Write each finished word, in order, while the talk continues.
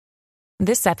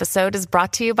This episode is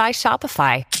brought to you by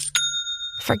Shopify.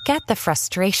 Forget the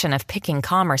frustration of picking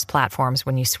commerce platforms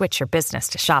when you switch your business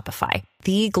to Shopify,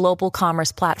 the global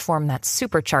commerce platform that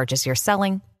supercharges your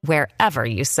selling wherever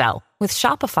you sell. With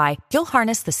Shopify, you'll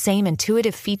harness the same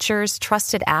intuitive features,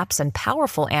 trusted apps, and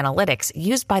powerful analytics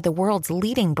used by the world's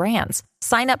leading brands.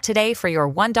 Sign up today for your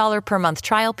 $1 per month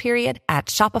trial period at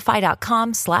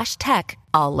shopify.com/tech,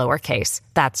 all lowercase.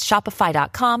 That's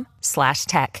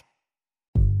shopify.com/tech.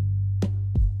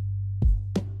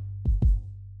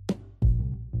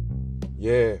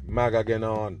 Yeah, Mag again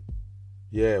on.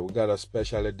 Yeah, we got a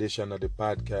special edition of the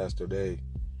podcast today.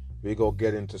 We go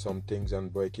get into some things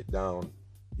and break it down.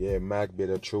 Yeah, Mag be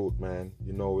the truth, man.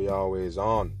 You know we always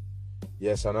on.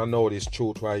 Yes, and I know this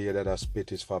truth right here that I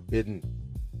spit is forbidden.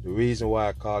 The reason why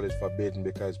I call it forbidden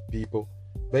because people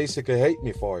basically hate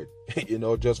me for it. You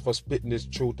know, just for spitting this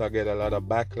truth, I get a lot of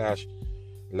backlash,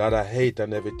 a lot of hate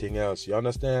and everything else. You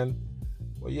understand?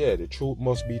 Well, yeah, the truth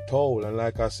must be told. And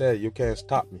like I said, you can't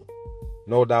stop me.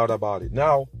 No doubt about it.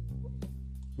 Now,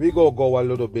 we go a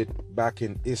little bit back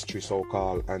in history,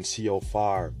 so-called, and see how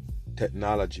far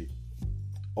technology.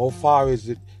 How far is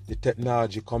the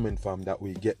technology coming from that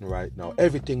we're getting right now?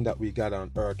 Everything that we got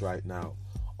on Earth right now,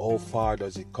 how far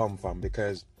does it come from?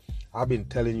 Because I've been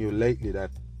telling you lately that,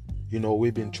 you know,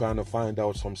 we've been trying to find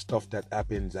out some stuff that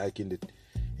happens like in the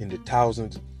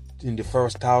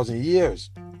first 1,000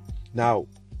 years. Now,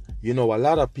 you know, a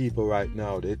lot of people right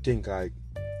now, they think like,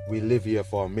 we live here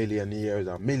for 1,000,000 years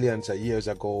or millions of years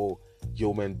ago,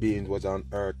 human beings was on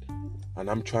Earth. And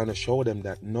I'm trying to show them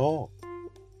that no.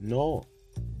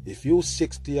 If you're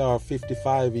 60 or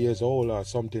 55 years old or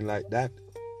something like that,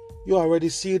 you already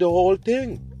see the whole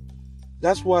thing.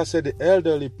 That's why I said the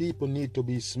elderly people need to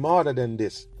be smarter than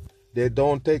this. They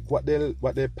don't take what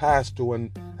they pass through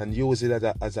and use it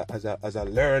as a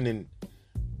learning.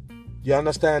 You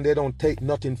understand? They don't take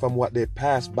nothing from what they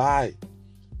pass by.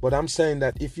 But I'm saying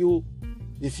that if you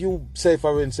say,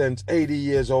 for instance, 80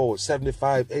 years old,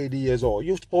 75, 80 years old,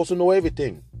 you're supposed to know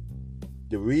everything.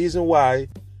 The reason why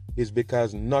is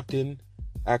because nothing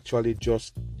actually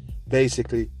just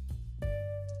basically,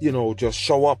 you know, just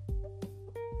show up.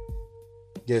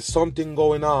 There's something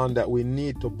going on that we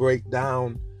need to break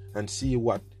down and see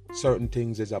what certain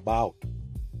things is about.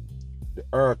 The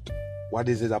earth, what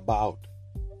is it about?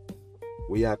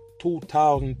 We are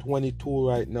 2022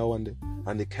 right now on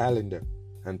the calendar,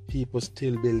 and people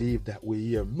still believe that we're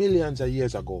here millions of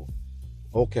years ago.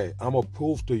 Okay, I'm gonna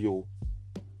prove to you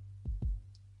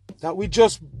that we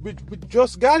just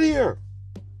got here.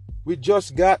 We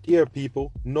just got here,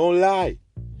 people. No lie.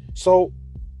 So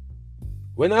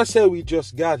when I say we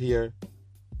just got here,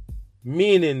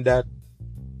 meaning that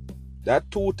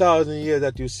 2,000 years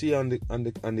that you see on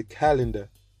the calendar,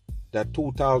 that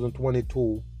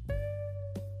 2022,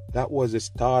 that was a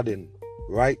starting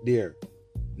right there.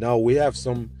 Now we have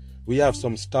some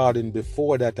starting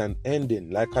before that and ending.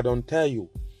 Like I don't tell you,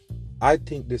 I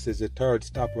think this is the third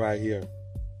stop right here.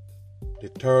 The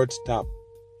third stop.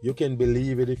 You can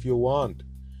believe it if you want.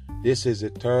 This is the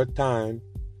third time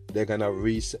they're gonna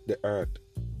reset the earth.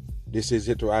 This is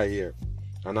it right here,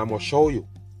 and I'm gonna show you.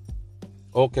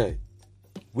 Okay,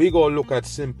 we go look at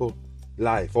simple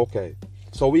life. Okay,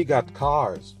 so we got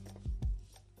cars.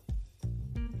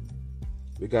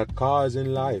 We got cars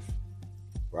in life.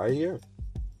 Right here.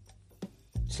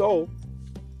 So,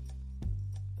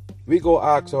 we go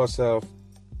ask ourselves,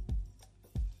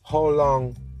 how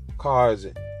long cars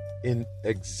in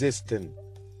existence?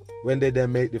 When did they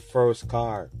make the first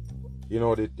car? You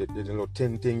know, the little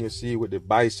tin thing you see with the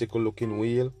bicycle looking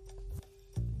wheel?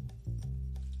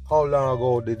 How long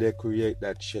ago did they create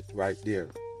that shit right there?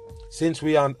 Since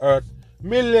we on Earth,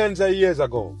 millions of years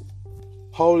ago.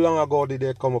 How long ago did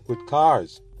they come up with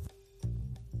cars?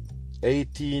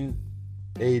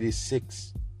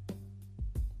 1886.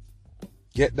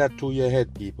 Get that to your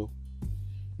head, people.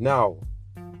 Now,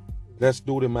 let's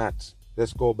do the maths.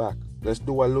 Let's go back. Let's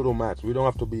do a little maths. We don't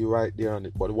have to be right there on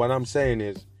it. But what I'm saying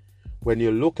is, when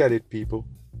you look at it, people,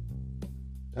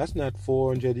 that's not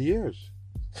 400 years.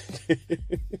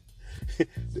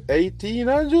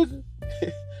 1800?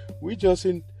 we just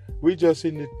in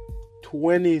the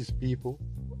 20s, people.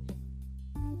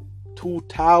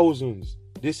 2000s.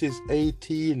 This is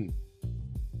 18.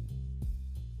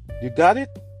 You got it?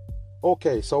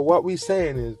 Okay, so what we're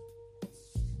saying is,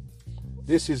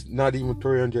 this is not even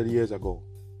 300 years ago.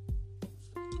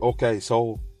 Okay,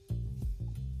 so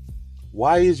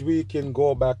why is we can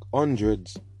go back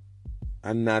hundreds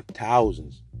and not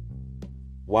thousands?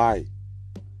 Why?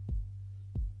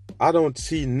 I don't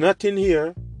see nothing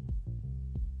here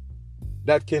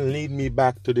that can lead me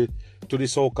back to the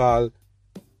so-called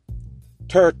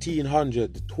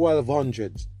 1300s,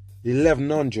 1200s,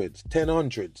 1100s,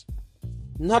 1000s.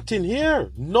 Nothing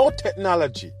here. No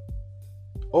technology.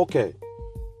 Okay.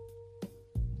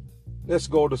 Let's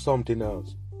go to something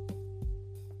else.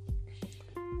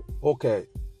 Okay.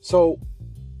 So,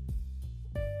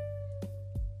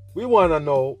 we want to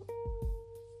know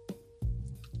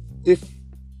if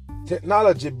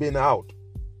technology been out.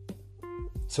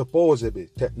 Supposedly,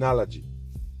 technology.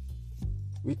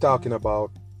 We're talking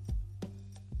about,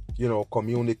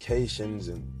 communications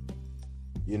and,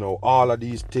 all of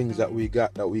these things that we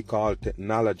got that we call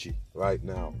technology right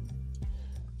now.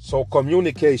 So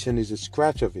communication is a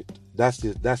scratch of it. That's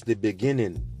the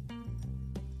beginning.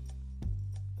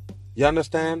 You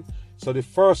understand? So the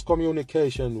first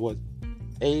communication was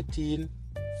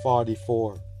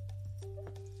 1844.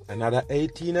 Another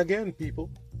 18 again, people.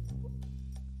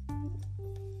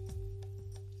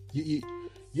 You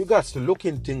got to look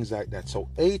in things like that. So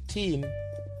 18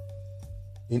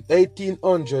 in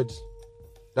 1800s,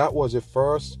 that was the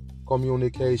first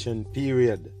communication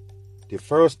period. The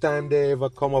first time they ever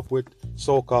come up with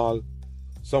so-called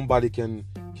somebody can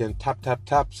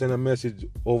tap, send a message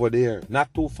over there.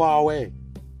 Not too far away.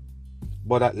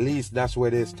 But at least that's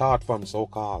where they start from,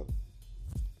 so-called.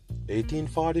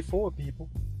 1844, people.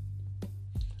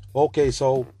 Okay,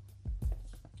 so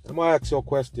I'm going to ask you a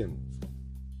question.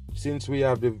 Since we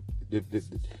have the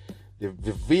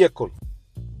vehicle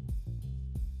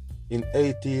in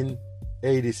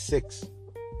 1886,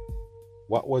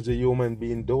 what was a human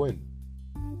being doing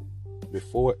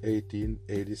before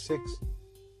 1886?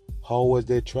 How was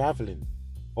they traveling?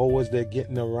 How was they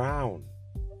getting around?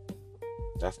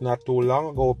 That's not too long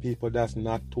ago, people. That's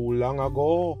not too long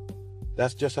ago.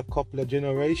 That's just a couple of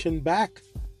generations back.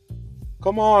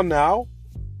 Come on now.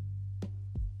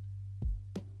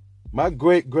 My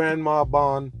great-grandma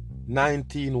born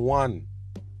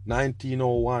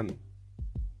 1901.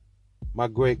 My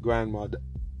great-grandmother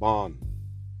born.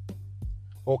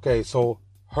 Okay, so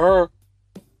her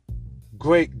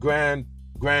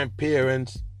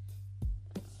great-grandparents,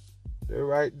 they're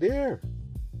right there.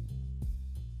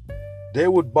 They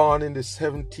were born in the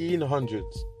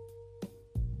 1700s.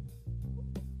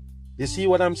 You see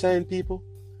what I'm saying, people?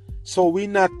 So we're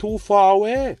not too far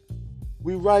away.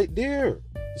 We're right there.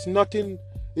 It's not a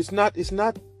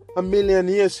million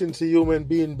years since a human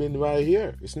being been right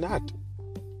here. It's not.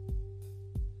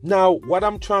 Now, what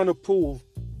I'm trying to prove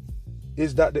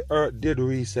is that the earth did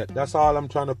reset. That's all I'm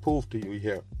trying to prove to you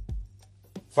here.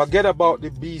 Forget about the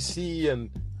BC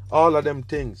and all of them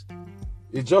things.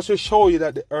 It's just to show you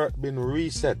that the earth been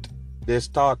reset. They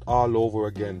start all over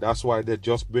again. That's why they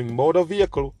just bring motor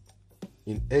vehicle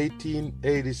in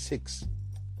 1886.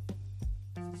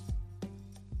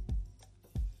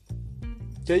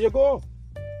 There you go.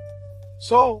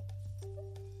 So,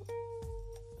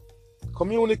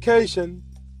 communication.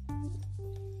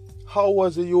 How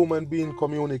was a human being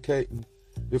communicating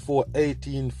before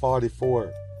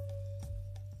 1844?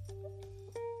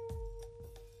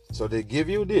 So they give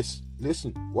you this.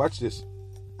 Listen, watch this.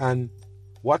 And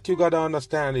what you gotta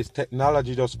understand is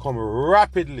technology just come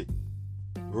rapidly,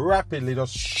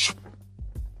 just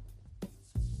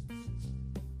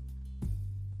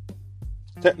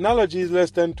technology is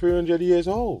less than 300 years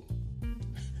old.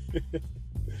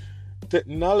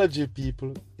 Technology,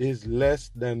 people, is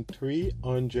less than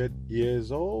 300 years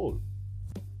old.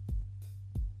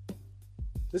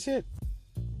 That's it.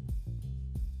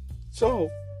 So,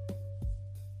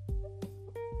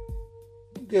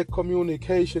 you get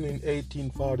communication in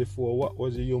 1844. What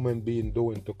was a human being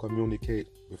doing to communicate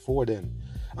before then?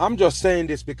 I'm just saying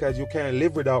this because you can't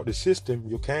live without the system.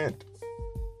 You can't.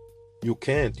 You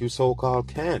can't. You so-called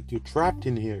can't. You're trapped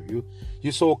in here.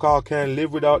 You so-called can't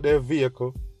live without their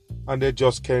vehicle, and they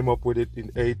just came up with it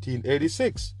in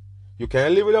 1886. You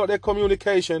can't live without their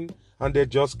communication, and they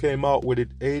just came out with it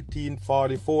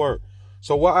 1844.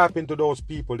 So what happened to those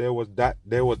people? They was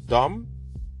dumb?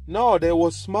 No, they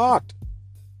was smart.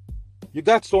 You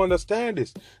got to understand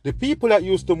this. The people that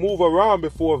used to move around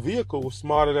before a vehicle were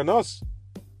smarter than us,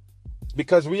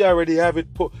 because we already have it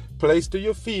placed to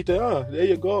your feet. There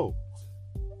you go.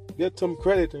 Get some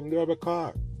credit and grab a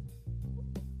car.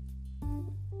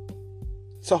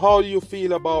 So how do you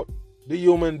feel about the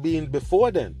human being before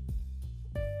then?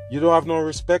 You don't have no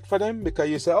respect for them because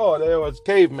you say, oh, they was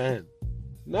caveman.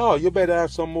 No, you better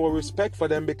have some more respect for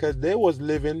them because they was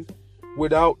living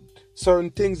without certain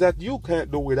things that you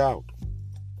can't do without.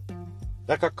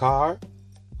 Like a car,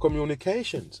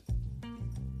 communications.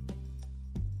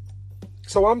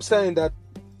 So I'm saying that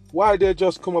why they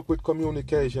just come up with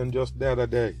communication just the other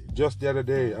day.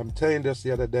 I'm saying this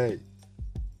the other day.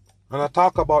 And I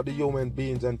talk about the human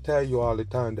beings and tell you all the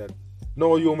time that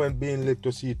no human being lived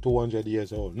to see 200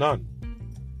 years old. None.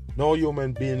 No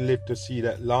human being lived to see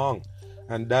that long.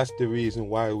 And that's the reason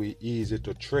why we easy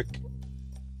to trick.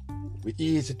 We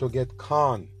easy to get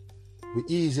conned. We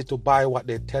easy to buy what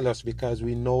they tell us because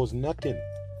we knows nothing.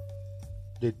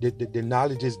 The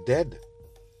knowledge is dead.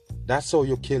 That's how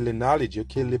you kill the knowledge. You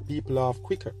kill the people off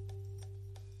quicker.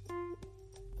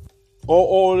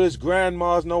 All these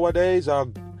grandmas nowadays are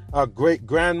great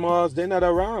grandmas. They're not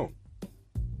around.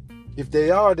 If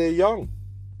they are, they're young.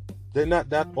 They're not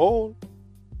that old.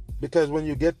 Because when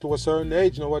you get to a certain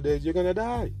age nowadays, you're going to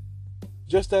die.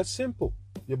 Just that simple.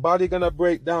 Your body going to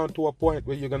break down to a point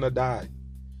where you're going to die.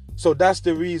 So that's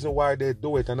the reason why they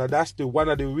do it. And that's one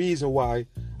of the reasons why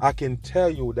I can tell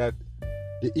you that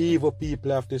the evil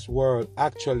people of this world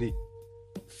actually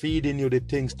feeding you the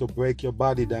things to break your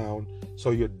body down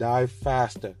so you die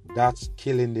faster. That's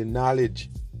killing the knowledge.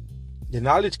 The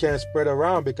knowledge can't spread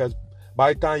around because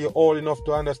by the time you're old enough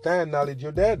to understand knowledge,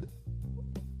 you're dead.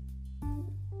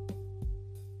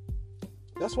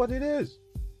 That's what it is.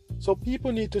 So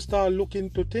people need to start looking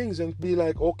to things and be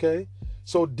like, okay,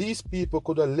 so these people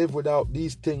could have lived without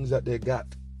these things that they got.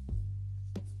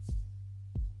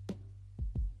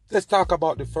 Let's talk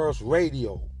about the first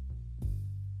radio.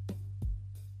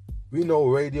 We know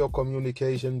radio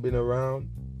communication been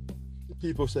around.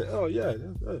 People say, oh yeah,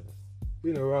 that's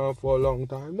been around for a long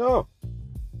time. No,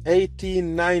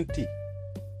 1890.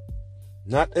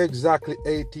 Not exactly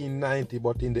 1890,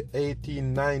 but in the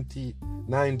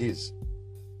 1890s,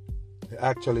 they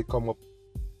actually come up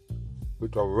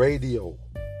with a radio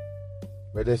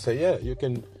where they say, yeah, you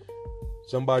can,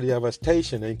 somebody have a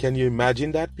station. And can you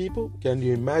imagine that, people? Can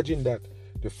you imagine that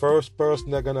the first person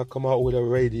that's going to come out with a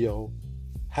radio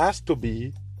has to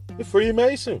be the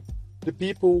Freemason, the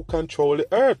people who control the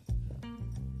earth?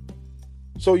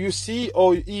 So you see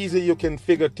how easy you can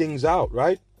figure things out,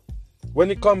 right?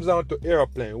 When it comes down to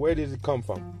airplane, where does it come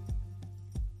from?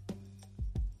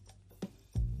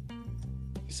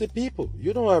 It's the people.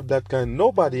 You don't have that kind,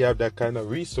 nobody have that kind of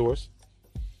resource.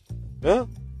 Huh?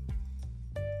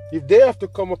 If they have to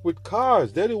come up with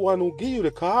cars, they're the one who give you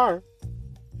the car.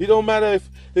 It don't matter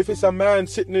if it's a man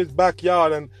sitting in his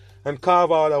backyard and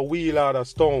carve out a wheel out of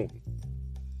stone.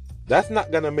 That's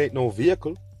not going to make no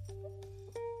vehicle.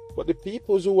 But the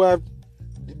people who have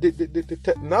the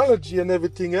technology and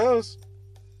everything else,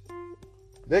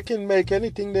 they can make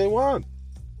anything they want.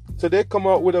 So they come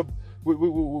out with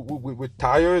with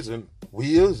tires and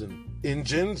wheels and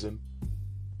engines, and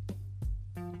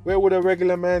where would a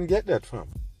regular man get that from?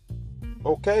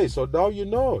 Okay, so now you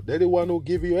know they're the one who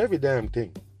give you every damn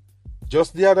thing.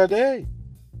 Just the other day,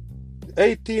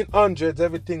 1800s,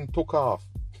 everything took off.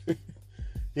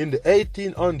 In the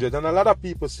 1800s, and a lot of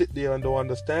people sit there and don't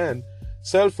understand.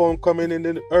 Cell phone coming in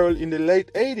the late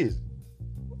 80s.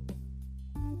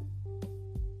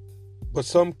 But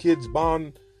some kids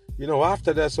born,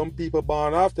 after that, some people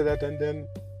born after that, and then,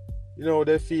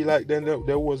 they feel like then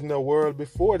there wasn't a world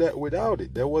before that without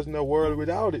it. There wasn't a world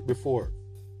without it before.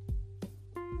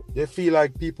 They feel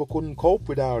like people couldn't cope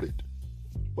without it.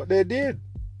 But they did.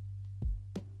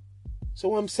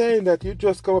 So I'm saying that you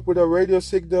just come up with a radio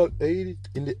signal in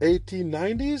the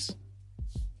 1890s?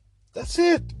 That's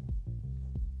it.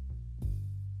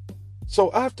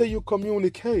 So after you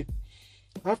communicate,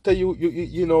 after you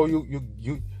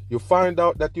find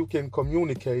out that you can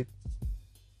communicate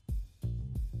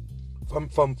from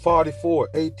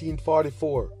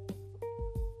 1844,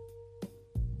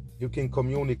 you can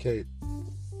communicate.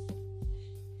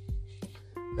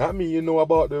 That means you know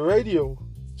about the radio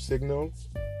signal,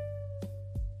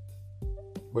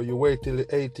 but you wait till the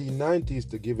 1890s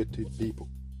to give it to people.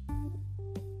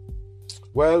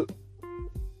 Well,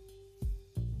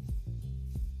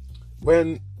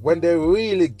 when they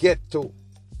really get to,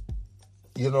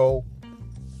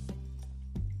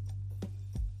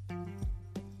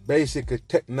 basically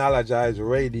technologize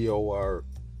radio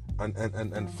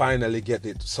and finally get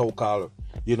it so-called,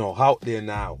 out there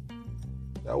now.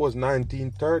 That was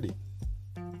 1930.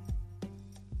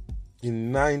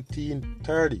 In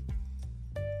 1930.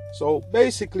 So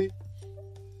basically,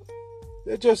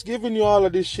 they're just giving you all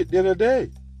of this shit the other day.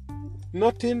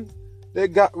 Nothing they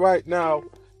got right now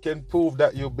can prove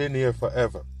that you've been here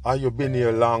forever, or you've been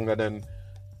here longer than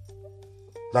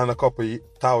a couple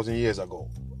thousand years ago.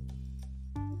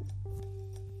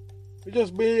 You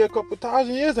just been here a couple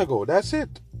thousand years ago. That's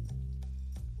it.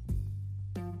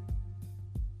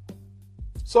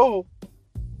 So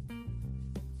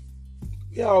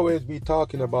we always be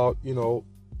talking about,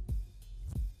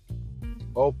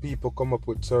 how people come up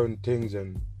with certain things,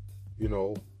 and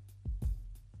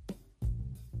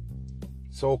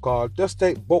so-called, just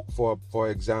take book for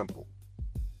example.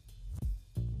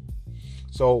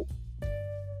 So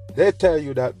they tell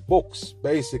you that books,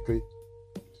 basically,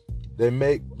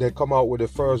 they come out with the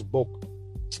first book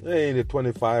in the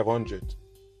 2500s.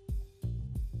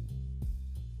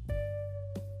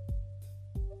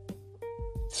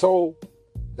 So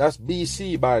that's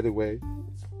BC, by the way.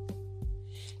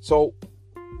 So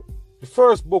the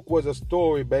first book was a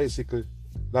story, basically,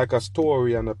 like a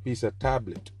story on a piece of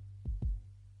tablet.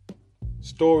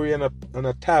 Story on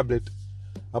a tablet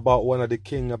about one of the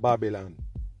king of Babylon.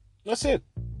 That's it.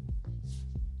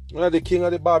 One of the king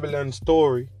of the Babylon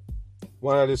story,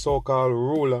 one of the so-called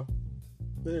ruler,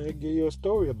 they give you a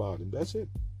story about him. That's it.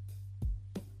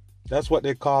 That's what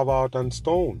they carve out on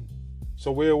stone.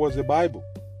 So where was the Bible?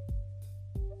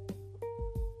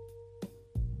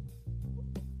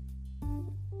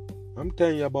 I'm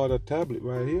telling you about a tablet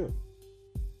right here.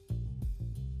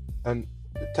 And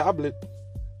the tablet,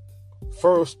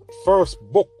 first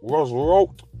book was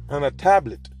wrote on a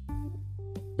tablet.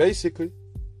 Basically.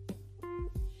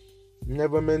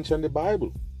 Never mentioned the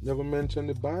Bible. Never mentioned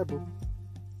the Bible.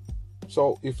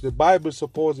 So if the Bible is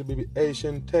supposed to be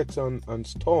ancient text on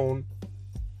stone,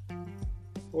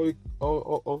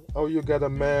 oh, you got a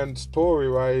man's story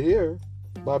right here,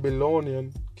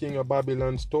 Babylonian, king of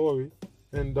Babylon story,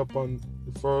 end up on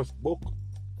the first book,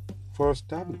 first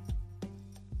tablet.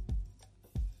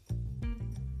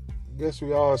 Guess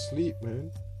we all asleep,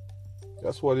 man.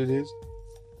 That's what it is.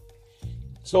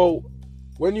 So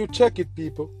when you check it,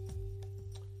 people,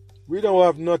 we don't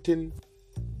have nothing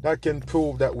that can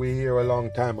prove that we're here a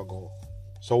long time ago.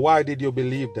 So why did you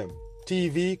believe them?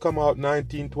 TV come out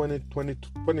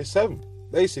 1927,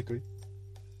 basically.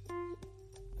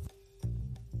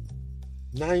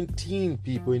 19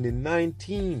 people in the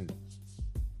 19.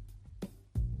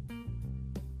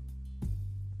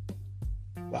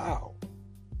 Wow.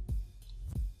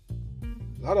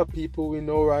 A lot of people we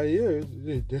know right here,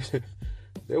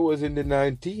 they was in the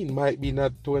 19, might be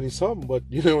not 20 something, but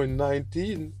in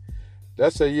 19,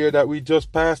 that's a year that we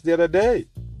just passed the other day.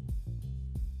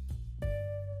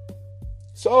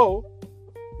 So,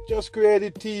 just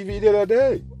created TV the other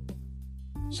day.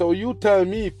 So you tell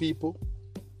me, people,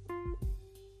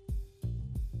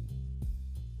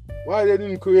 why they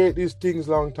didn't create these things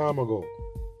long time ago?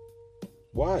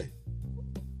 Why?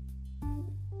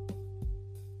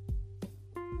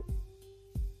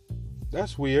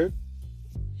 That's weird.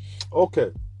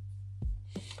 Okay.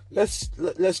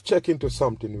 Let's check into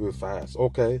something real fast.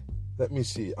 Okay. Let me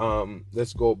see.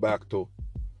 Let's go back to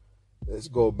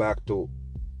the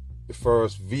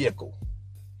first vehicle.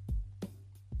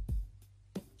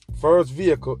 First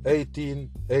vehicle,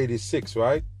 1886,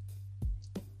 right?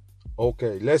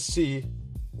 Okay, let's see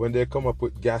when they come up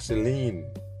with gasoline.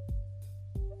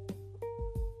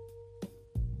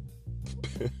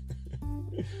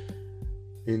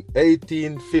 In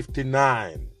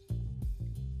 1859,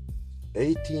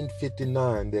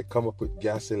 they come up with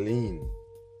gasoline.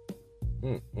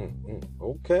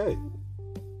 Okay,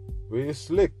 really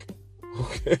slick.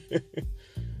 Okay.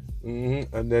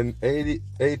 And then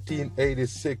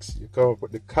 1886, you come up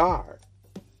with the car.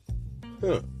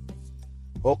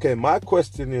 Okay, my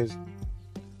question is,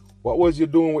 what was you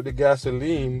doing with the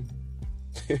gasoline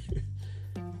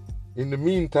in the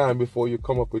meantime before you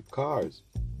come up with cars?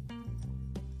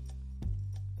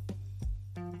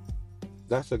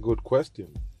 That's a good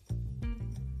question.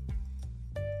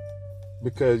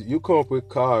 Because you come up with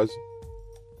cars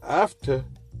after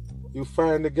you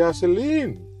find the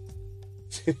gasoline.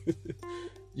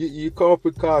 you come up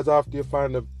with cars after you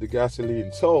find the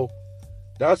gasoline. So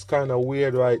that's kind of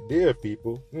weird right there,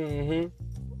 people.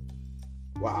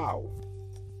 Wow.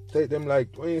 Take them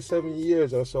like 27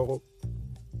 years or so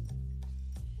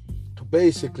to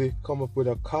basically come up with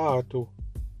a car to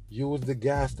use the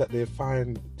gas that they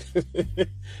find.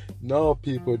 No,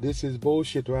 people, this is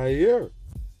bullshit right here.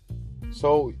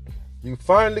 So you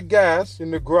find the gas in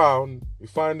the ground, you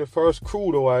find the first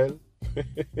crude oil.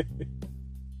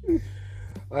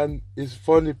 And it's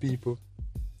funny, people.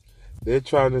 They're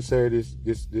trying to say this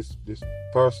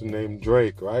person named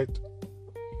Drake, right?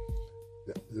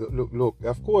 Look,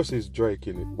 of course it's Drake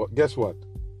in it, but guess what?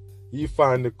 You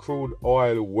find the crude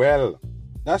oil well.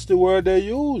 That's the word they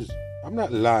use. I'm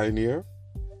not lying here.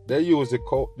 They use the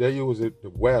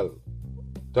well.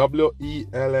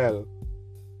 WELL.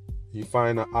 You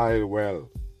find an oil well.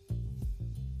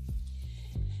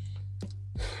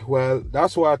 Well,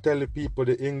 that's why I tell the people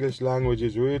the English language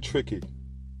is really tricky.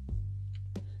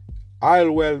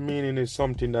 Oil well meaning is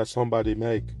something that somebody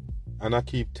make. And I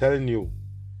keep telling you,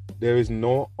 there is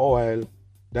no oil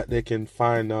that they can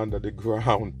find under the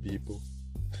ground, people.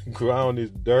 ground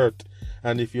is dirt.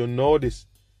 And if you notice,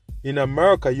 in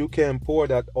America, you can pour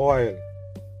that oil,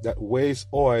 that waste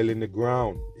oil in the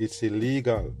ground. It's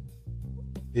illegal.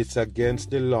 It's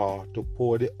against the law to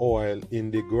pour the oil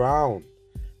in the ground.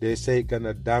 They say it's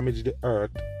gonna damage the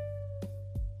earth,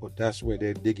 but that's where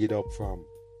they dig it up from.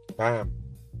 Bam.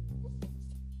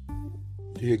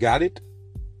 You got it?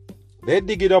 They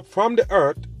dig it up from the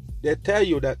earth. They tell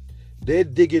you that they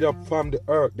dig it up from the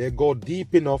earth. They go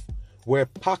deep enough where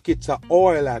pockets of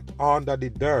oil at under the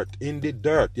dirt, in the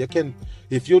dirt. You can,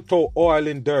 if you throw oil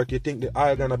in dirt, you think the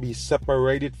oil gonna be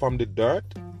separated from the dirt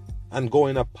and go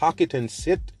in a pocket and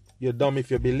sit? You're dumb if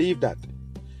you believe that.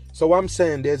 So I'm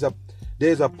saying there's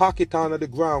a pocket under the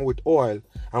ground with oil,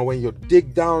 and when you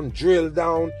dig down, drill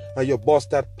down, and you bust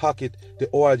that pocket, the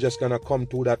oil just gonna come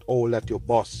through that hole that you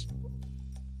bust.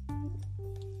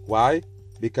 Why?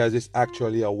 Because it's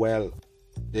actually a well.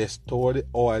 They store the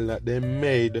oil that they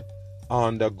made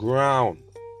on the ground.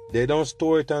 They don't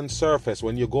store it on surface.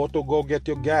 When you go get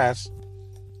your gas,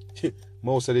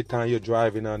 most of the time you're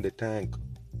driving on the tank.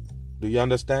 Do you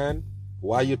understand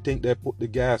why you think they put the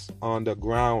gas on the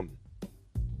ground?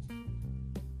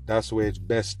 That's where it's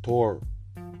best stored.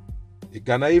 It's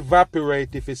gonna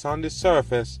evaporate if it's on the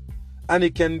surface, and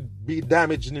it can be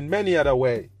damaged in many other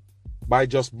ways by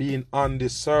just being on the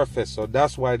surface. So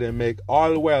that's why they make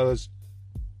oil wells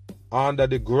under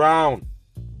the ground.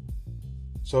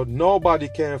 So nobody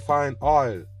can find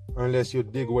oil unless you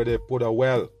dig where they put a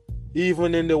well.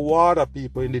 Even in the water,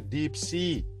 people, in the deep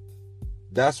sea,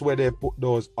 that's where they put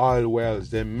those oil wells.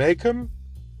 They make them,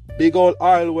 big old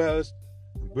oil wells,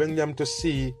 bring them to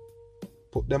sea,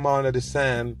 put them under the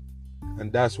sand,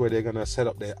 and that's where they're going to set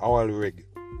up their oil rig.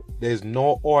 There's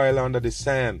no oil under the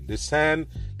sand. The sand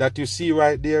that you see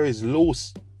right there is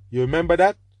loose. You remember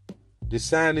that? The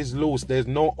sand is loose. There's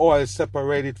no oil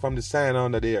separated from the sand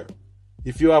under there.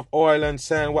 If you have oil and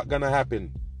sand, what's going to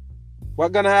happen?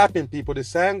 What's going to happen, people? The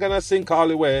sand going to sink all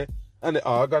the way, and the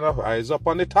oil going to rise up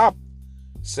on the top.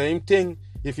 Same thing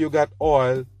if you got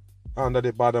oil under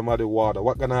the bottom of the water.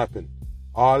 What's going to happen?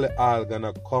 All the oil going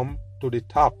to come to the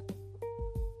top.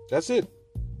 That's it.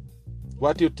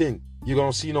 What do you think? You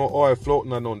don't see no oil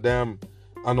floating on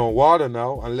no water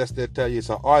now, unless they tell you it's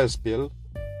an oil spill.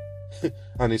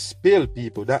 And it's spilled,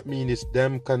 people. That means it's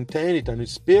them contain it and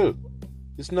it's spilled.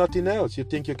 It's nothing else. You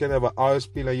think you can have an oil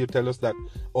spill and you tell us that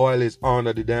oil is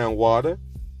under the damn water?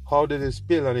 How did it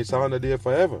spill and it's under there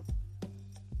forever?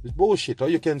 It's bullshit. Or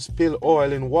you can spill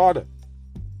oil in water.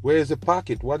 Where is the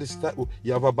pocket? What is that?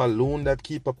 You have a balloon that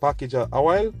keep a package of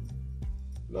oil?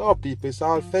 No, people, it's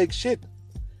all fake shit.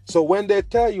 So when they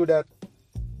tell you that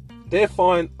they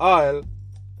find oil,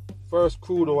 first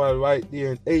crude oil right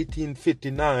there in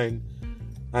 1859,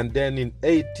 and then in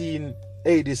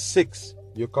 1886,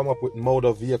 you come up with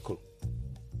motor vehicle.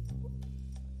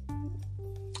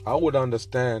 I would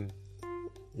understand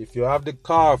if you have the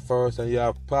car first and you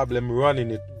have problem running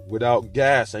it without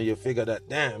gas, and you figure that,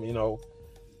 damn,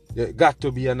 there got to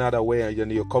be another way, and then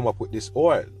you come up with this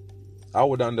oil. I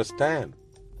would understand.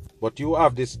 But you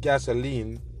have this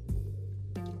gasoline.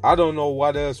 I don't know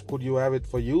what else could you have it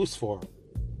for use for.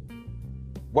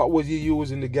 What was you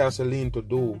using the gasoline to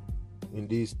do in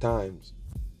these times?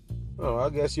 Oh,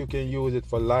 I guess you can use it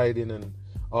for lighting and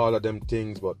all of them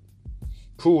things, but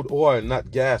crude oil, not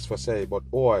gas for say, but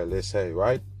oil, they say,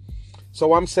 right?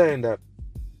 So I'm saying that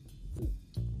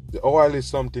the oil is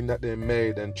something that they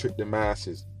made and tricked the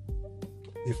masses.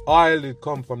 If oil had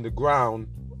come from the ground,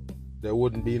 there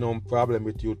wouldn't be no problem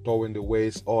with you throwing the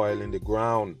waste oil in the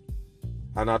ground.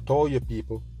 And I told you,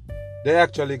 people, they're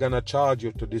actually going to charge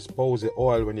you to dispose the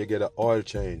oil when you get an oil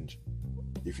change.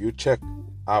 If you check,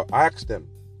 I'll ask them.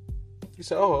 You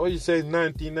say, oh, you say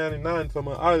 $19.99 for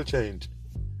my oil change.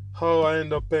 How I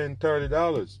end up paying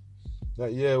 $30?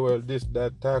 Like, yeah, well, this,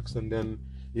 that tax, and then,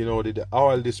 the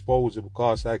oil disposal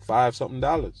costs like $5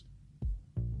 something.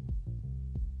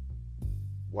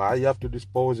 Why you have to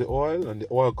dispose the oil and the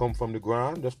oil come from the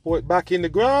ground? Just pour it back in the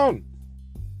ground.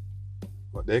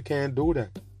 But they can't do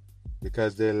that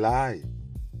because they lie.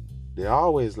 They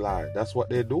always lie. That's what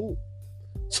they do.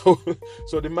 So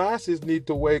the masses need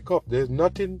to wake up. There's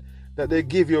nothing that they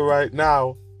give you right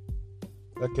now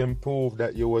that can prove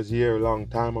that you was here a long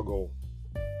time ago.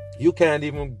 You can't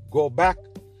even go back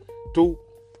to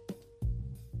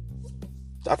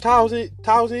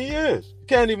 1,000 years. You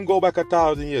can't even go back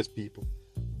 1,000 years, people.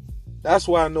 That's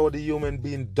why I know the human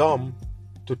being dumb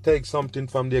to take something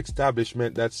from the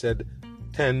establishment that said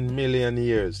 10 million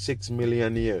years, 6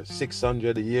 million years,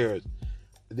 600 years.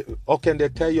 How can they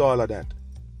tell you all of that?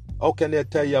 How can they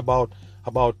tell you about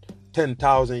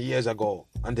 10,000 years ago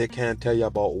and they can't tell you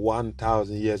about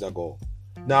 1,000 years ago?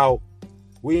 Now,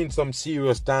 we in some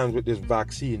serious times with this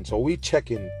vaccine, so we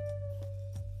checking.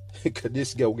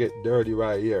 This girl get dirty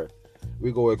right here.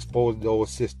 We go expose the whole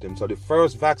system. So the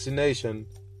first vaccination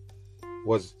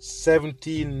was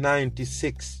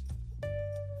 1796.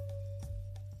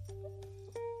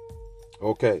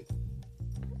 Okay.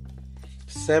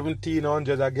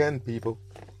 1700 again, people.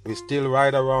 We still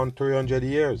right around 300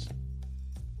 years.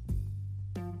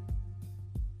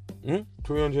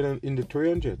 300 in the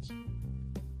 300s.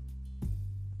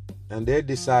 And they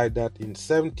decide that in the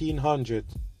 1700,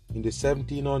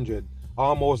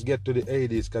 almost get to the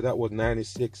 80s, because that was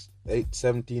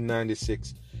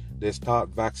 1796, they start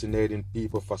vaccinating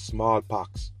people for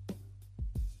smallpox.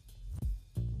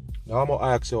 Now I'm going to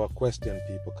ask you a question,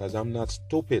 people, because I'm not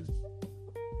stupid.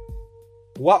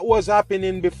 What was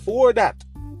happening before that?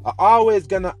 I'm always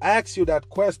going to ask you that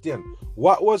question.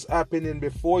 What was happening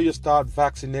before you start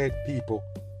vaccinating people?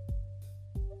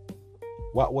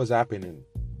 What was happening?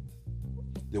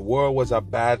 The world was a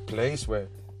bad place where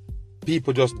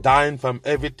people just dying from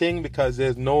everything because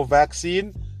there's no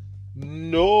vaccine?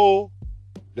 No.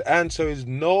 The answer is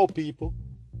no, people.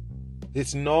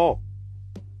 It's no.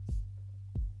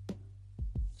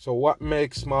 So what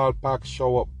makes smallpox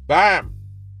show up? Bam!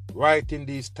 Right in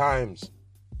these times.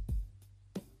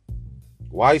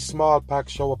 Why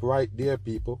smallpox show up right there,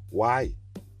 people? Why?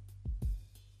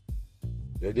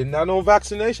 They didn't have no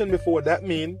vaccination before. That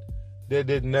means they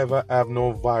did never have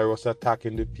no virus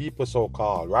attacking the people,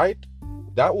 so-called, right?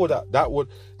 That was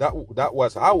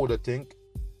I would have think.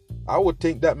 I would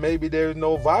think that maybe there is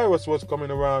no virus was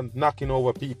coming around knocking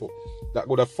over people that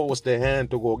would have forced their hand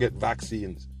to go get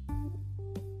vaccines.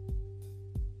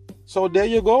 So there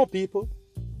you go, people.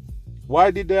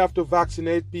 Why did they have to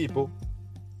vaccinate people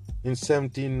in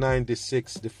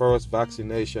 1796, the first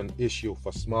vaccination issue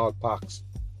for smallpox?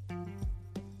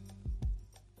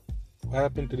 What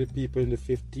happened to the people in the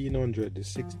 1500, the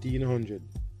 1600,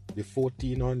 the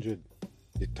 1400,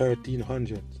 the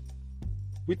 1300s?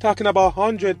 We're talking about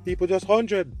 100 people, just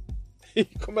 100.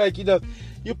 Come on,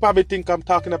 you probably think I'm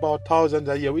talking about thousands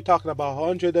a year. We're talking about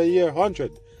 100 a year,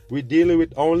 100. We're dealing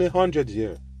with only hundreds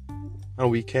here. And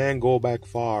we can't go back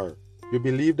far. You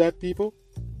believe that, people?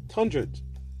 Hundreds.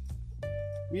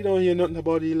 We don't hear nothing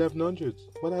about the 1100s.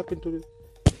 What happened to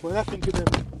them?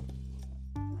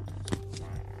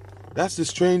 That's the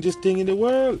strangest thing in the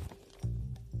world.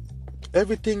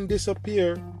 Everything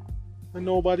disappeared and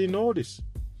nobody noticed.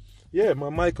 Yeah, my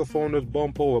microphone was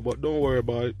bumped over, but don't worry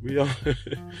about it.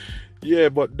 Yeah,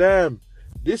 but damn,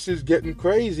 this is getting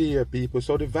crazy here, people.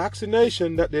 So the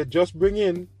vaccination that they just bring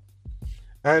in,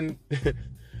 and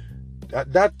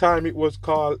at that time it was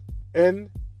called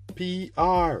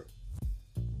NPR.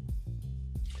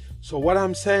 So what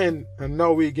I'm saying, and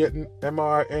now we're getting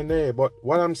mRNA, but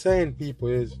what I'm saying, people,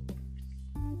 is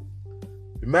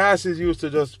the masses used to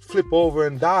just flip over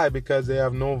and die because they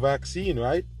have no vaccine,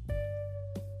 right?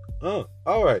 All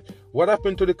right. What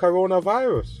happened to the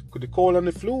coronavirus? The cold and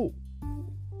the flu?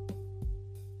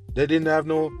 They didn't have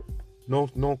no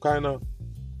kind of,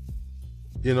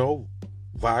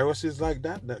 viruses like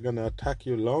that gonna attack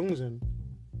your lungs and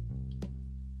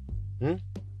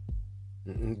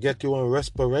get you on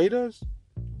respirators.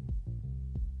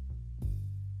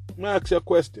 Let me ask you a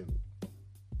question.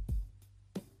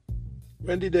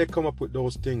 When did they come up with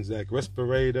those things like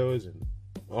respirators and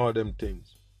all them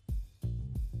things?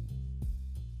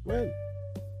 When?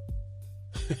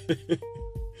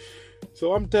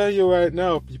 So I'm telling you right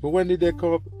now, people, when did they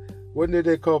come up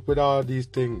with all these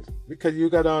things? Because you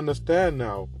gotta understand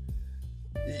now,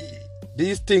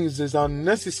 these things is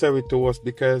unnecessary to us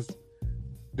because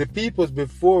the peoples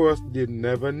before us did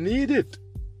never need it.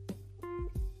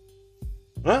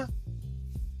 Huh?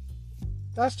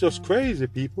 That's just crazy,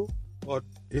 people. But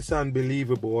it's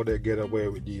unbelievable how they get away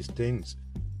with these things.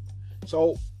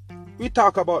 So we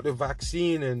talk about the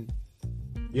vaccine and,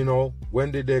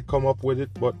 when did they come up with it?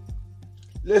 But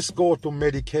let's go to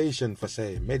medication for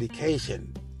say.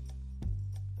 Medication.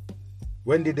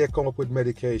 When did they come up with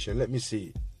medication? Let me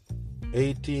see.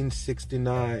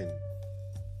 1869.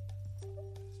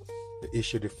 They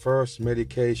issued the first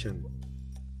medication.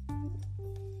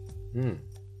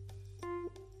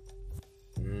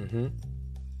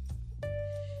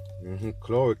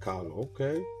 Chloroquine,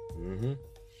 okay.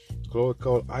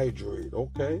 Chloroquine hydrate,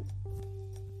 okay.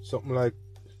 Something like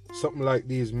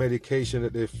these medication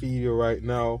that they feed you right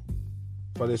now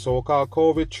for the so-called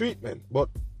COVID treatment. But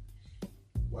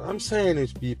what I'm saying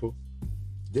is, people,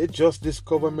 they just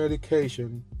discovered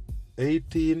medication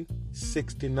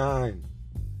 1869.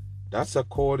 That's a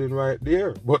coding right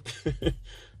there. But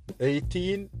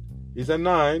 18 is a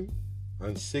 9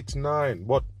 and 6 9.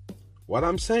 But What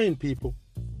I'm saying, people,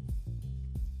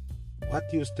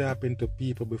 what used to happen to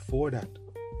people before that?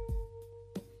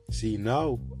 See,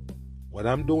 now, what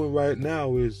I'm doing right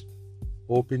now is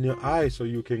open your eyes so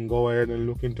you can go ahead and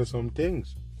look into some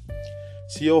things.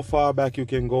 See how far back you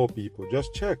can go, people.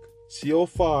 Just check. See how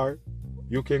far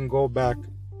you can go back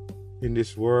in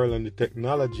this world and the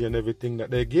technology and everything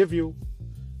that they give you.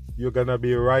 You're going to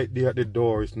be right there at the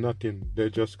door. It's nothing. They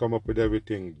just come up with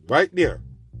everything right there.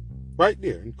 Right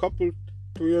there. In a couple,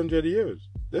 300 years.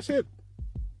 That's it.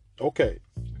 Okay.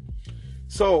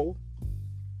 So,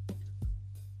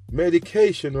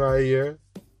 medication right here.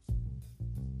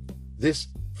 This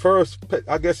first,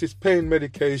 I guess it's pain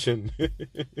medication.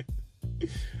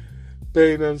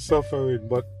 Pain and suffering.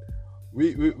 But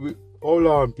we hold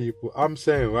on, people. I'm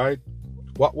saying, right?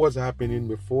 What was happening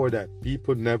before that?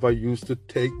 People never used to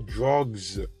take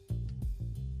drugs.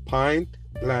 Point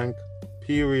blank,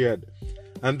 period.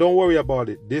 And don't worry about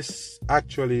it. This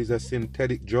actually is a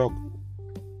synthetic drug.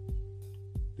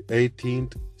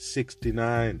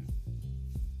 1869.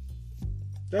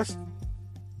 That's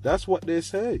what they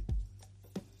say.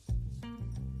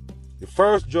 The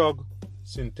first drug,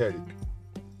 synthetic.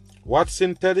 What's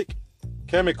synthetic?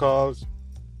 Chemicals.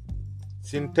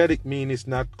 Synthetic means it's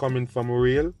not coming from a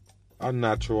real or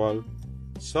natural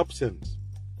substance.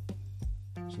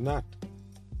 It's not.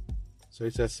 So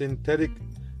it's a synthetic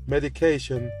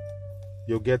medication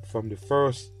you get from the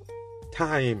first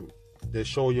time they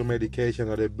show you medication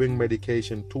or they bring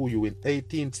medication to you in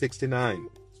 1869,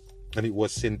 and it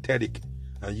was synthetic.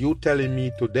 And you telling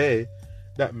me today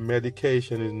that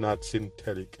medication is not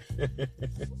synthetic?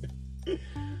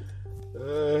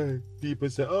 People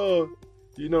say, oh,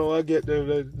 you know, I get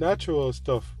the natural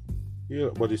stuff. Yeah,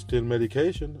 but it's still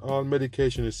medication. All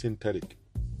medication is synthetic.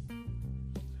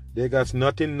 They got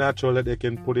nothing natural that they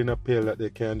can put in a pill that they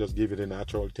can't just give you the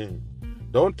natural thing.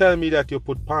 Don't tell me that you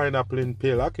put pineapple in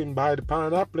pill. I can buy the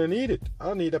pineapple and eat it. I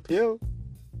don't need a pill.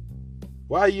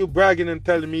 Why are you bragging and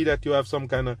telling me that you have some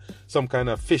kind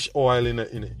of fish oil in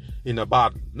a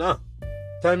bottle? Nah.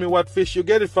 Tell me what fish you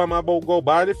get it from. I go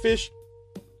buy the fish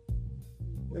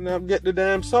and I'll get the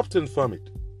damn substance from it.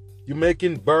 You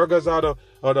making burgers out of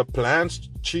the plants,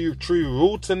 tree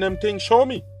roots and them things? Show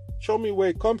me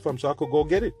where it come from so I could go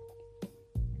get it.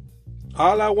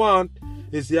 All I want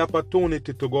is the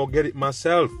opportunity to go get it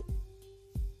myself.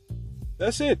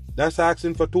 That's it. That's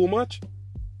asking for too much.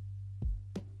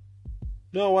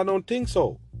 No, I don't think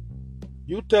so.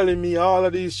 You telling me all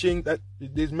of these things, that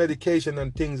these medication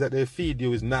and things that they feed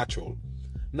you is natural.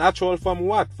 Natural from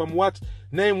what? From what?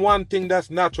 Name one thing that's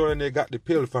natural and they got the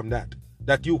pill from that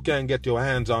you can get your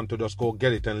hands on to just go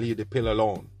get it and leave the pill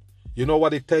alone. You know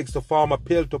what it takes to form a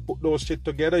pill to put those shit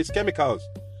together? It's chemicals.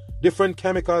 Different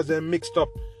chemicals are mixed up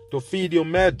to feed you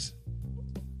meds.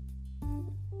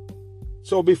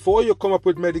 So before you come up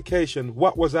with medication,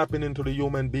 what was happening to the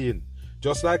human being?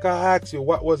 Just like I asked you,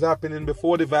 what was happening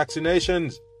before the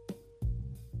vaccinations?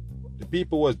 The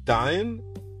people was dying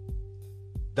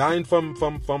from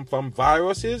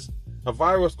viruses. A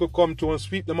virus could come to and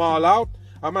sweep them all out.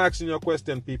 I'm asking you a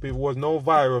question, people. If it was no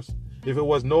virus, if it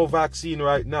was no vaccine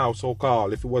right now,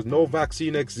 so-called, if it was no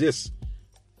vaccine exists,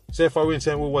 say for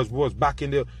instance, we was back in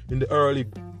the early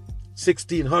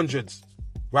 1600s,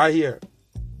 right here,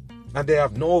 and they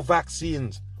have no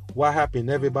vaccines, what happened?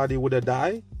 Everybody would have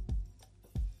died.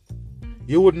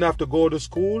 You wouldn't have to go to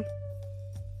school.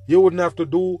 You wouldn't have to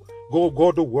go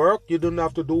to work. You didn't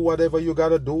have to do whatever you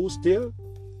gotta do still.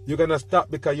 You're gonna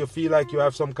stop because you feel like you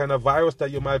have some kind of virus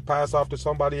that you might pass off to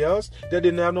somebody else. They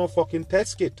didn't have no fucking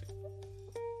test kit.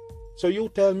 So you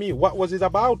tell me, what was it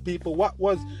about, people? What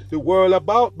was the world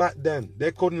about back then?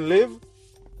 They couldn't live?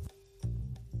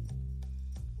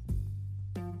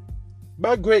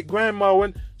 My great-grandma,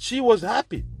 when she was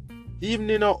happy,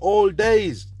 even in her old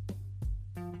days,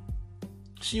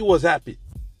 she was happy.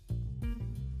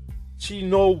 She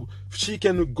know she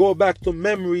can go back to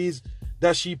memories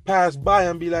that she passed by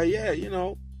and be like, yeah, you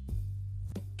know,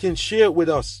 can share it with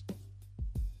us.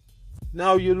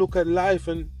 Now you look at life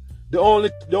and the only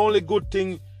good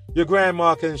thing your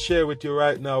grandma can share with you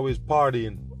right now is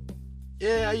partying.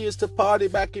 Yeah, I used to party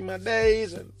back in my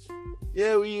days, and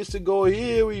yeah, we used to go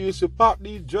here, we used to pop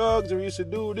these drugs, and we used to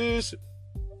do this.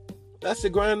 That's the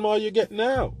grandma you get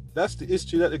now. That's the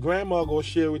history that the grandma gonna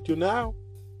share with you now.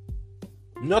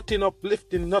 Nothing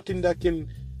uplifting, nothing that can,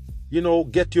 you know,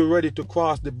 get you ready to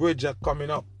cross the bridge that's coming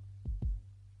up.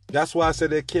 That's why I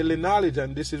said they're killing knowledge,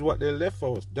 and this is what they left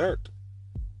for us, dirt.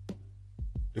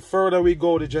 The further we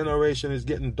go, the generation is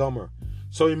getting dumber.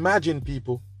 So imagine,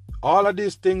 people, all of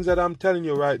these things that I'm telling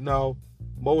you right now,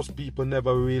 most people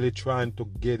never really trying to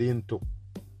get into.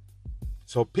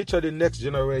 So picture the next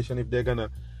generation if they're gonna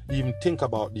even think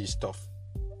about these stuff.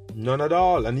 None at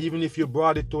all. And even if you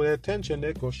brought it to their attention,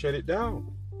 they go shut it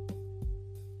down.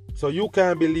 So you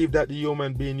can't believe that the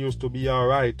human being used to be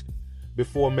alright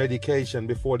before medication,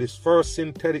 before this first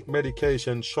synthetic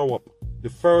medication show up. The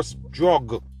first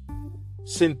drug,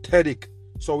 synthetic.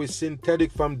 So it's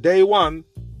synthetic from day one.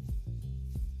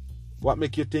 What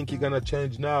make you think you're gonna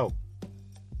change now?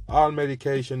 All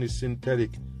medication is synthetic,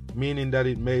 meaning that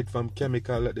it made from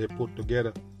chemical that they put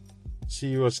together.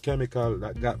 Serious chemical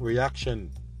that got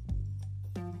reaction,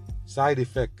 side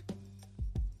effect.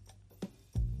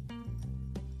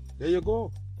 There you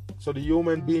go. So the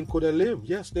human being could have lived.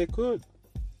 Yes, they could.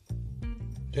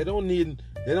 They don't need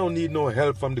no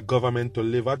help from the government to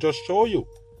live. I just show you.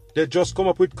 They just come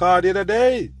up with car the other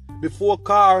day. Before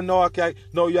car, now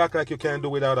you act like you can't do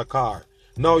without a car.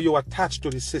 Now you're attached to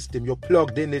the system. You're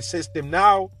plugged in the system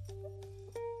now.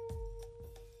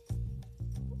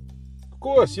 Of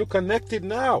course, you're connected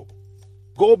now.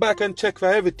 Go back and check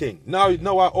for everything. Now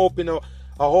I open a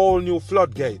whole new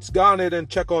floodgates. Go ahead and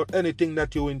check out anything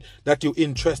that you're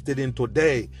interested in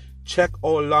today. Check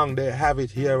how long they have it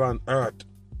here on earth.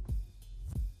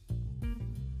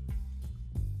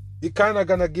 It kind of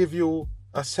gonna give you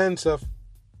a sense of,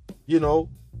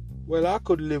 well, I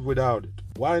could live without it.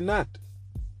 Why not?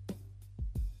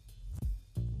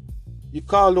 You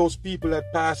call those people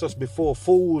that pass us before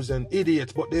fools and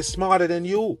idiots, but they're smarter than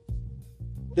you.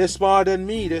 They're smarter than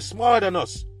me. They're smarter than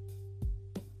us.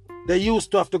 They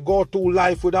used to have to go through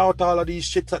life without all of these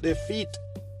shits at their feet.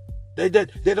 They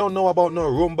don't know about no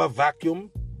Roomba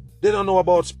vacuum. They don't know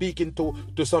about speaking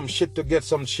to some shit to get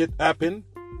some shit happen.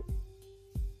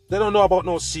 They don't know about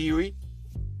no Siri,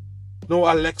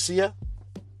 no Alexia,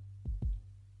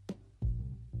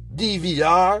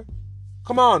 DVR.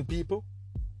 Come on, people.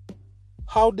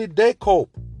 How did they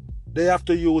cope? They have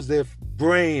to use their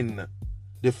brain.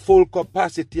 The full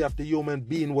capacity of the human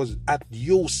being was at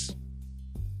use.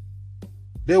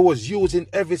 They was using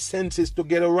every senses to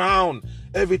get around.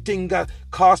 Everything that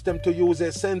caused them to use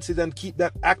their senses and keep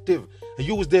that active.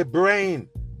 Use their brain.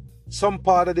 Some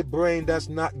part of the brain that's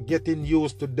not getting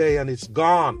used today and it's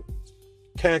gone.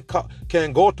 Can't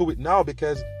go to it now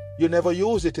because you never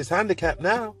use it. It's handicapped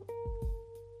now.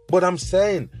 But I'm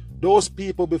saying, those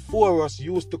people before us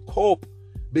used to cope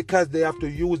because they have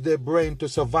to use their brain to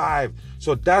survive.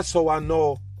 So that's how I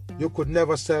know you could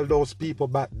never sell those people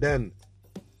back then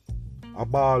a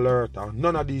ball earth or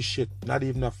none of these shit. Not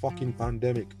even a fucking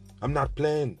pandemic. I'm not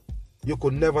playing. You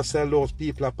could never sell those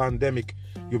people a pandemic.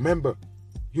 You remember,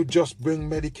 you just bring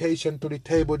medication to the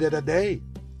table the other day.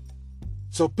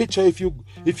 So picture if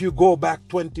you go back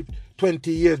 20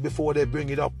 years before they bring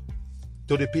it up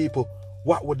to the people,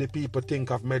 what would the people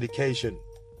think of medication?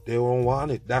 They won't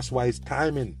want it. That's why it's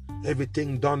timing.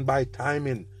 Everything done by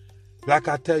timing. Like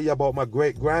I tell you about my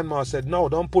great-grandma said, no,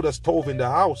 don't put a stove in the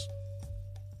house.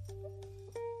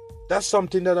 That's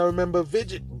something that I remember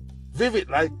vivid.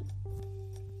 Like,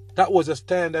 that was a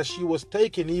stand that she was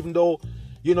taking, even though,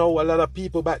 a lot of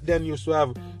people back then used to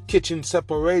have kitchen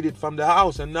separated from the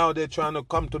house, and now they're trying to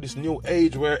come to this new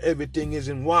age where everything is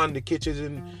in one. The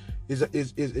kitchen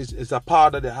is a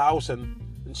part of the house, and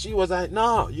she was like,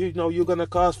 no, you're gonna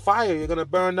cause fire. You're gonna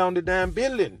burn down the damn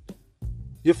building.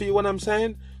 You feel what I'm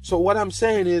saying? So what I'm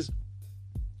saying is,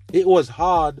 it was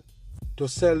hard to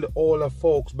sell the older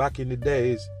folks back in the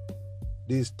days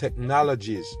these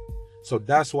technologies. So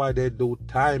that's why they do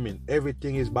timing.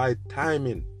 Everything is by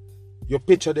timing. Your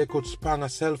picture, they could sprang a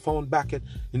cell phone back in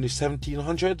the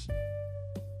 1700s.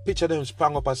 Picture them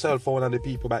sprang up a cell phone and the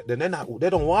people back then. They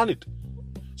don't want it.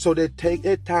 So they take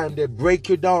their time. They break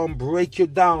you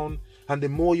down. And the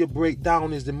more you break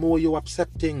down is the more you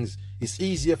accept things. It's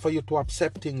easier for you to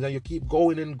accept things. And you keep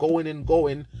going and going and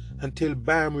going until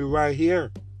bam, we're right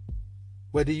here.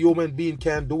 Where the human being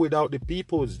can't do without the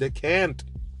peoples. They can't.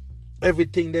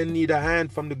 Everything they need a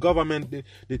hand from the government,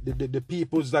 the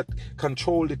peoples that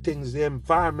control the things, the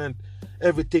environment,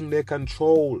 everything they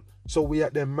control. So we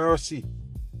at their mercy.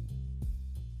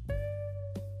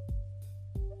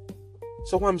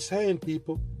 So I'm saying,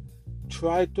 people,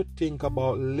 try to think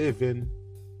about living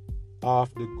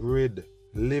off the grid,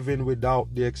 living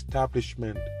without the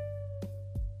establishment.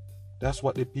 That's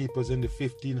what the peoples in the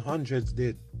 1500s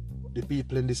did. The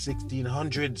people in the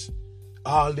 1600s.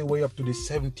 All the way up to the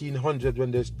 1700s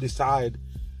when they decide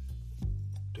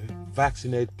to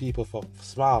vaccinate people for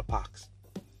smallpox.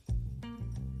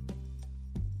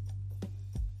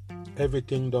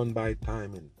 Everything done by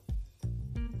timing.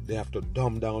 They have to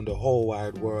dumb down the whole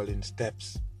wide world in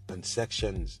steps and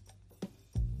sections.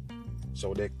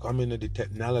 So they come into the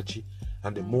technology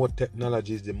And the more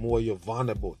technologies, the more you're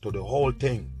vulnerable to the whole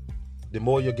thing. The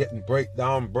more you're getting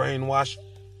breakdown, brainwashed,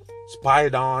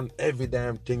 spied on, every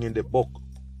damn thing in the book.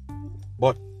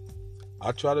 But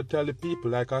I try to tell the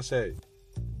people, like I say,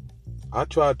 I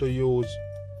try to use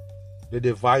the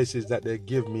devices that they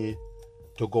give me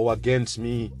to go against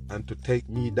me and to take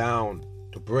me down,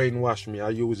 to brainwash me. I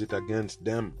use it against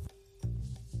them.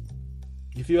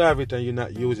 If you have it and you're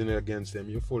not using it against them,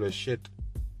 you're full of shit.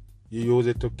 You use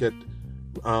it to get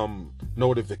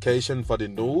notification for the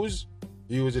news.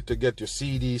 You use it to get your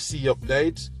CDC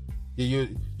updates.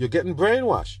 You're getting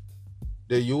brainwashed.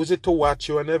 They use it to watch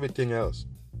you and everything else.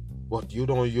 But you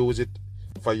don't use it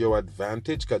for your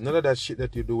advantage, because none of that shit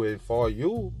that you're doing for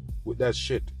you with that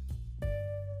shit.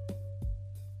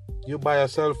 You buy a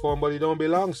cell phone, but it don't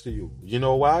belongs to you. You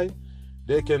know why?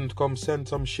 They can come send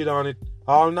some shit on it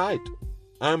all night.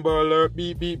 Amber alert,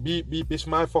 beep, beep, beep, beep. It's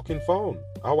my fucking phone.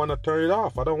 I want to turn it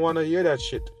off. I don't want to hear that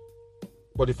shit.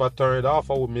 But if I turn it off,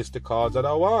 I will miss the calls that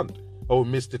I want. I will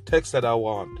miss the text that I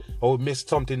want. I will miss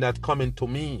something that's coming to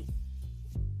me.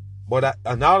 But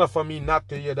in order for me not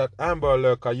to hear that Amber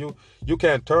alert, because you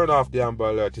can't turn off the Amber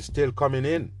alert. It's still coming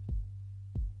in.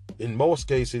 In most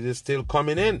cases, it's still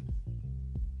coming in.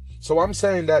 So I'm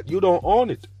saying that you don't own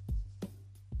it.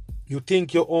 You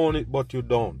think you own it, but you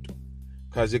don't.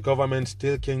 Because the government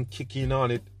still can kick in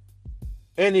on it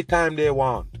anytime they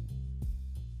want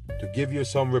to give you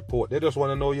some report. They just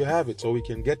want to know you have it so we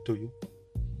can get to you.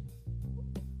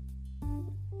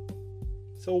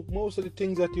 So most of the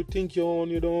things that you think you own,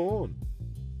 you don't own.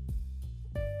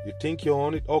 You think you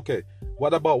own it? Okay.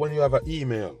 What about when you have an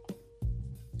email?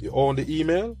 You own the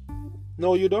email?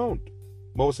 No, you don't.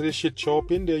 Most of the shit show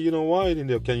up in there. You don't want it in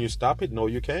there. Can you stop it? No,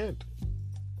 you can't.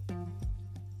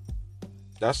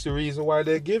 That's the reason why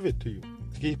they give it to you.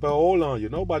 To keep a hold on you.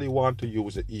 Nobody want to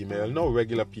use the email. No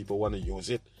regular people want to use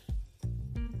it.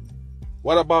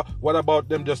 What about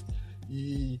them just...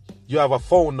 You have a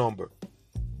phone number.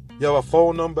 You have a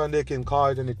phone number and they can call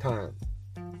it anytime.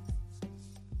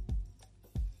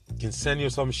 Can send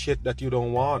you some shit that you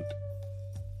don't want.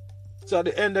 So at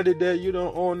the end of the day, you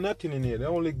don't own nothing in here. They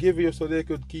only give you so they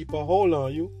could keep a hold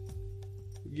on you.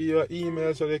 Give you an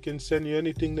email so they can send you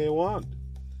anything they want.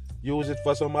 Use it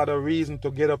for some other reason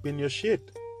to get up in your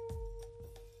shit.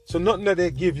 So nothing that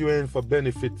they give you ain't for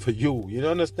benefit for you. You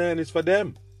understand? It's for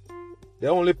them. They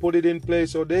only put it in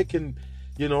place so they can,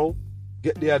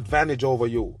 get the advantage over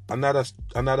you.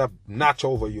 Another notch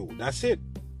over you. That's it.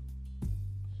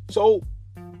 So,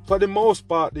 for the most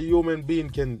part, the human being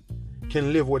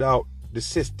can live without the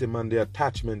system and the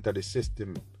attachment to the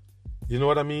system. You know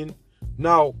what I mean?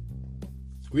 Now,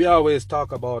 we always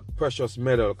talk about precious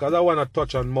metal because I want to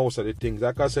touch on most of the things.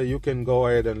 Like I say, you can go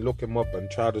ahead and look them up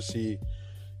and try to see,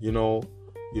 what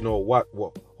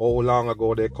how long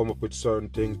ago they come up with certain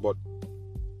things. But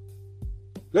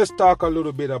let's talk a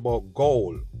little bit about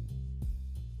gold.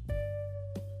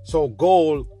 So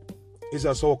gold is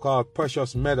a so-called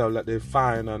precious metal that they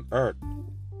find on Earth.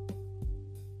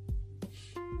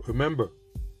 Remember,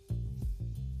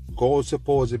 gold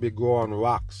supposed to be grow on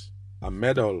rocks. A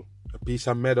metal, a piece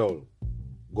of metal.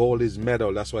 Gold is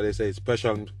metal. That's why they say it's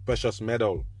precious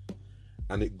metal.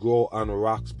 And it grow on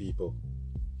rocks, people.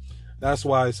 That's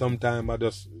why sometimes I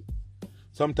just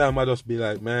be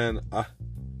like, man,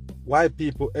 why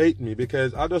people hate me?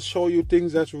 Because I just show you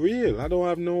things that's real. I don't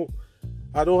have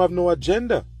no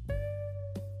agenda.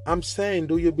 I'm saying,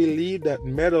 do you believe that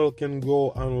metal can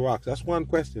grow on rocks? That's one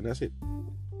question. That's it.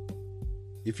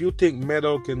 If you think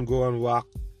metal can grow on rock,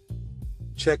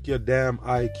 check your damn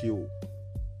IQ.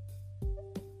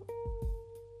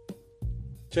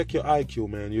 Check your IQ,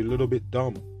 man. You're a little bit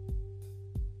dumb.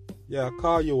 Yeah, I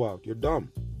call you out. You're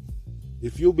dumb.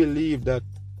 If you believe that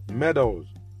metals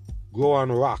grow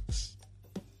on rocks,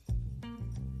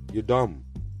 you're dumb.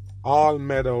 All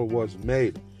metal was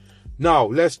made. Now,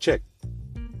 let's check.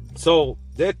 So,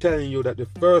 they're telling you that the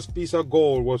first piece of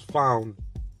gold was found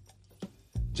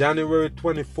January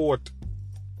 24th,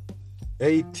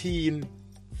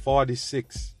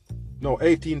 1846. No,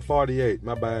 1848,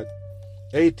 my bad.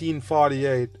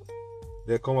 1848,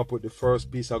 they come up with the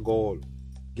first piece of gold.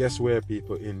 Guess where,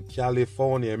 people? In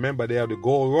California. Remember, they have the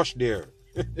gold rush there.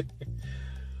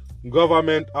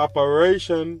 Government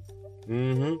operation.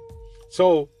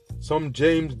 So, some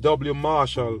James W.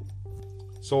 Marshall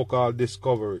so-called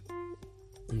discovery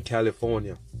in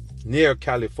California. Near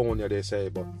California, they say,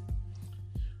 but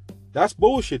that's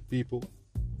bullshit, people.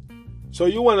 So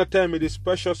you want to tell me this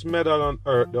precious metal on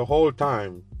Earth the whole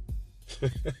time?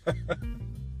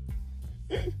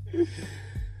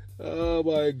 Oh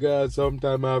my God,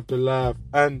 sometimes I have to laugh.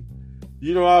 And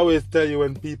You know, I always tell you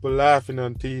when people laughing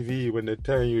on TV, when they're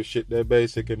telling you shit, they're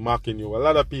basically mocking you. A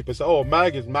lot of people say, oh,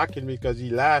 Mag is mocking me because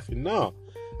he's laughing. No,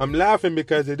 I'm laughing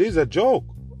because it is a joke.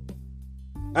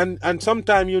 And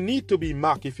sometimes you need to be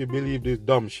mocked if you believe this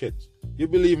dumb shit. You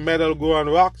believe metal grow on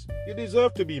rocks, you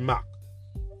deserve to be mocked.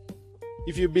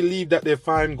 If you believe that they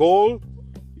find gold,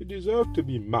 you deserve to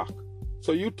be mocked.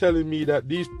 So you telling me that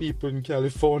these people in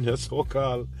California,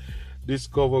 so-called,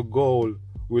 discover gold,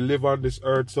 will live on this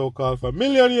earth, so-called, for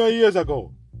millions of years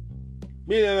ago.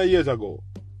 Millions of years ago.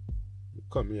 You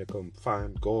come here, come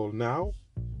find gold now,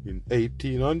 in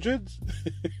 1800s?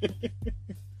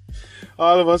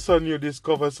 All of a sudden you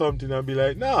discover something and be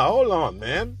like, nah, hold on,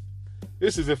 man.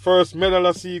 This is the first metal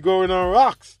I see growing on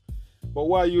rocks. But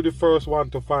why are you the first one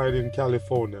to find in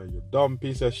California? You dumb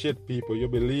piece of shit, people. You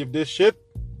believe this shit?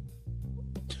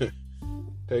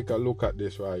 Take a look at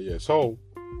this right here. So,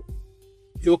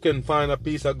 you can find a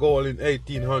piece of gold in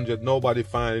 1800. Nobody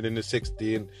find it in the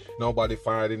 16. Nobody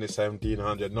find it in the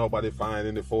 1700. Nobody find it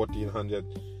in the 1400.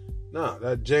 Nah,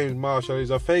 that James Marshall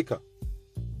is a faker.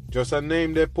 Just a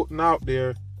name they're putting out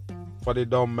there for the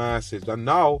dumb masses. And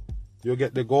now, you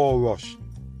get the gold rush.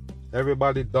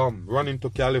 Everybody dumb, running to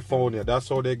California. That's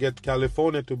how they get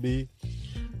California to be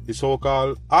the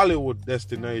so-called Hollywood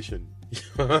destination. You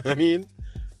know what I mean?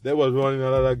 They was running a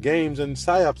lot of games and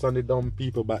psyops on the dumb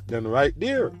people back then, right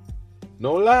there.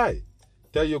 No lie.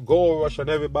 Tell you gold rush and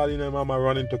everybody and their mama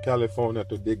running to California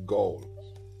to dig gold.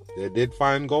 They did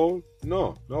find gold?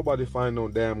 No, nobody find no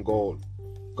damn gold.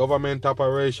 Government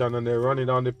operation and they run it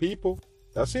on the people.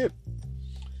 That's it.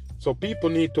 So people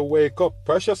need to wake up.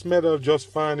 Precious metal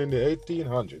just found in the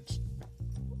 1800s.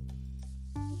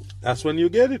 That's when you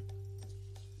get it.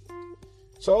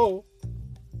 So,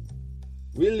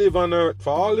 we live on earth.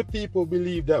 For all the people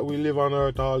believe that we live on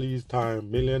earth all these time,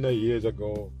 millions of years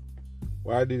ago.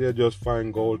 Why did they just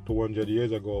find gold 200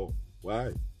 years ago?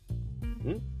 Why?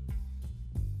 In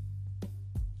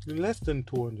less than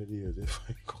 200 years they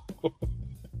find gold.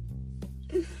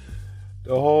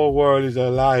 The whole world is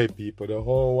a lie, people. The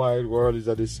whole wide world is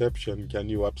a deception. Can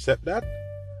you accept that?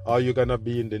 Or are you going to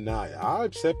be in denial? I'll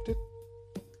accept it.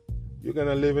 You're going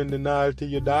to live in denial till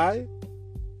you die?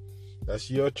 That's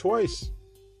your choice.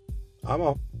 I'm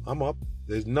up.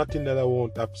 There's nothing that I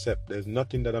won't accept. There's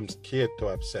nothing that I'm scared to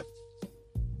accept.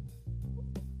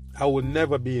 I will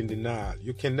never be in denial.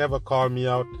 You can never call me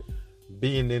out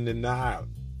being in denial.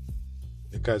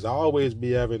 Because I always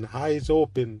be having eyes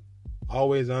open,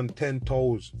 always on 10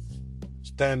 toes,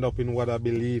 stand up in what I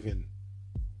believe in.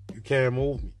 You can't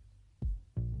move me.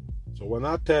 So when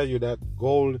I tell you that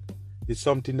gold is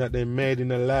something that they made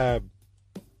in a lab,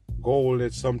 gold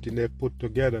is something they put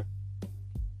together,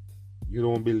 you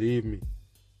don't believe me.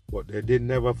 But they did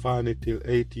never find it till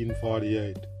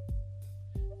 1848.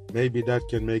 Maybe that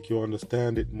can make you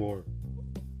understand it more.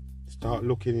 Start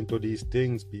looking into these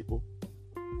things, people.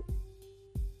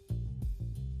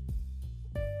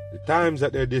 The times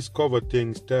that they discover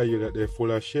things tell you that they're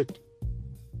full of shit.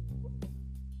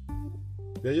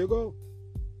 There you go.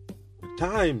 The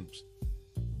times.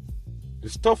 The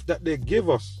stuff that they give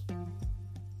us.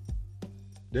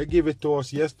 They give it to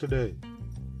us yesterday.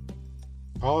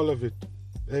 All of it.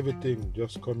 Everything.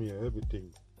 Just come here. Everything.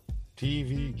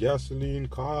 TV, gasoline,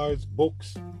 cars,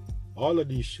 books. All of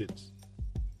these shits.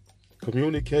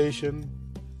 Communication.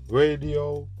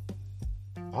 Radio.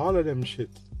 All of them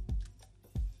shits.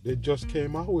 They just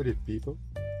came out with it, people.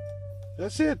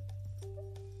 That's it.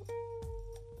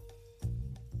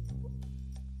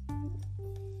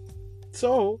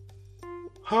 So,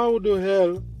 how the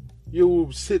hell you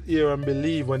sit here and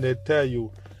believe when they tell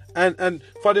you? And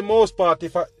for the most part,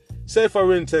 if I say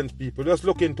for instance, people, just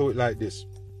look into it like this.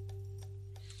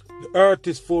 The earth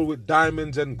is full with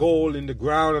diamonds and gold in the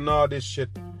ground and all this shit.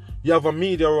 You have a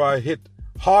meteorite hit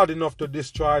hard enough to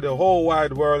destroy the whole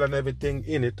wide world and everything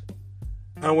in it.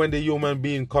 And when the human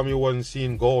being come, you wasn't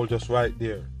seeing gold just right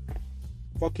there.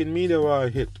 Fucking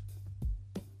meteorite hit.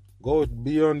 Go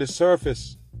beyond the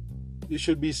surface. You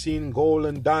should be seeing gold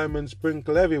and diamonds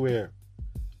sprinkled everywhere.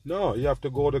 No, you have to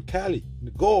go to Cali.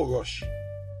 The gold rush.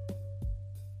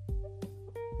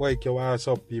 Wake your ass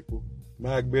up, people.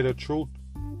 Mag be the truth.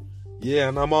 Yeah,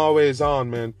 and I'm always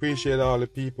on, man. Appreciate all the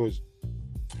peoples.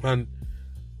 And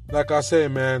like I say,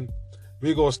 man,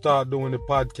 we gonna start doing the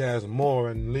podcast more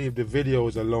and leave the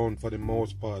videos alone for the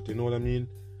most part. You know what I mean?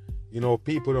 You know,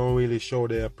 people don't really show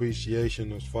their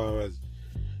appreciation as far as,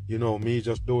 you know, me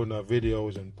just doing the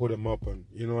videos and put them up, and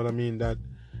you know what I mean? That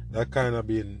kind of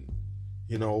been,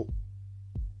 you know,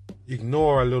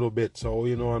 ignore a little bit. So,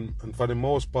 you know, and for the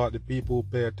most part, the people who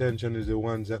pay attention is the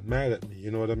ones that mad at me. You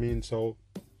know what I mean? So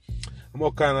I'm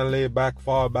gonna kind of lay back,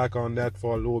 fall back on that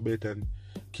for a little bit and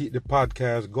keep the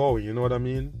podcast going, you know what I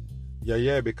mean?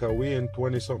 Yeah, because we in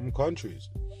 20-something countries,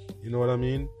 you know what I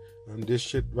mean? And this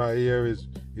shit right here is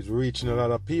reaching a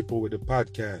lot of people with the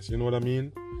podcast, you know what I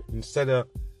mean? Instead of,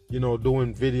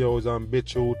 doing videos on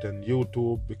BitChute and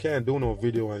YouTube, we can't do no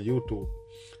video on YouTube.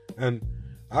 And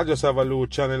I just have a little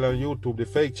channel on YouTube. The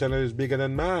fake channel is bigger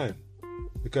than mine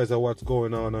because of what's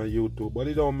going on YouTube. But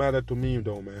it don't matter to me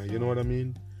though, man, you know what I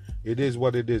mean? It is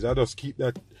what it is. I just keep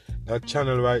that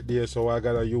channel right there, so I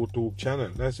got a YouTube channel.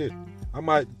 That's it. I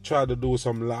might try to do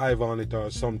some live on it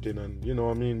or something, and you know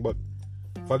what I mean? But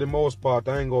for the most part,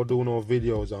 I ain't gonna do no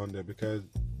videos on there because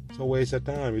it's a waste of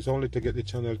time. It's only to get the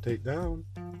channel taken down.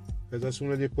 Because as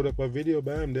soon as they put up a video,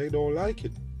 bam, they don't like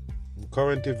it.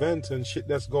 Current events and shit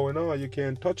that's going on, you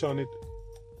can't touch on it.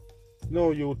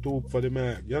 No YouTube for the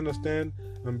mag. You understand?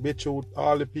 And BitChute,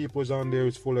 all the people's on there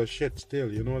is full of shit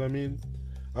still. You know what I mean?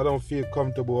 I don't feel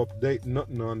comfortable updating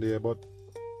nothing on there, but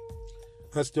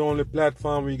that's the only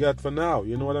platform we got for now.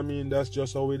 You know what I mean? That's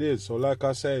just how it is. So like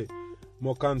I say,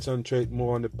 more concentrate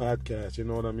more on the podcast. You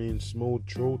know what I mean? Smooth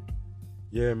truth.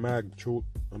 Yeah, mag truth.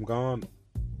 I'm gone.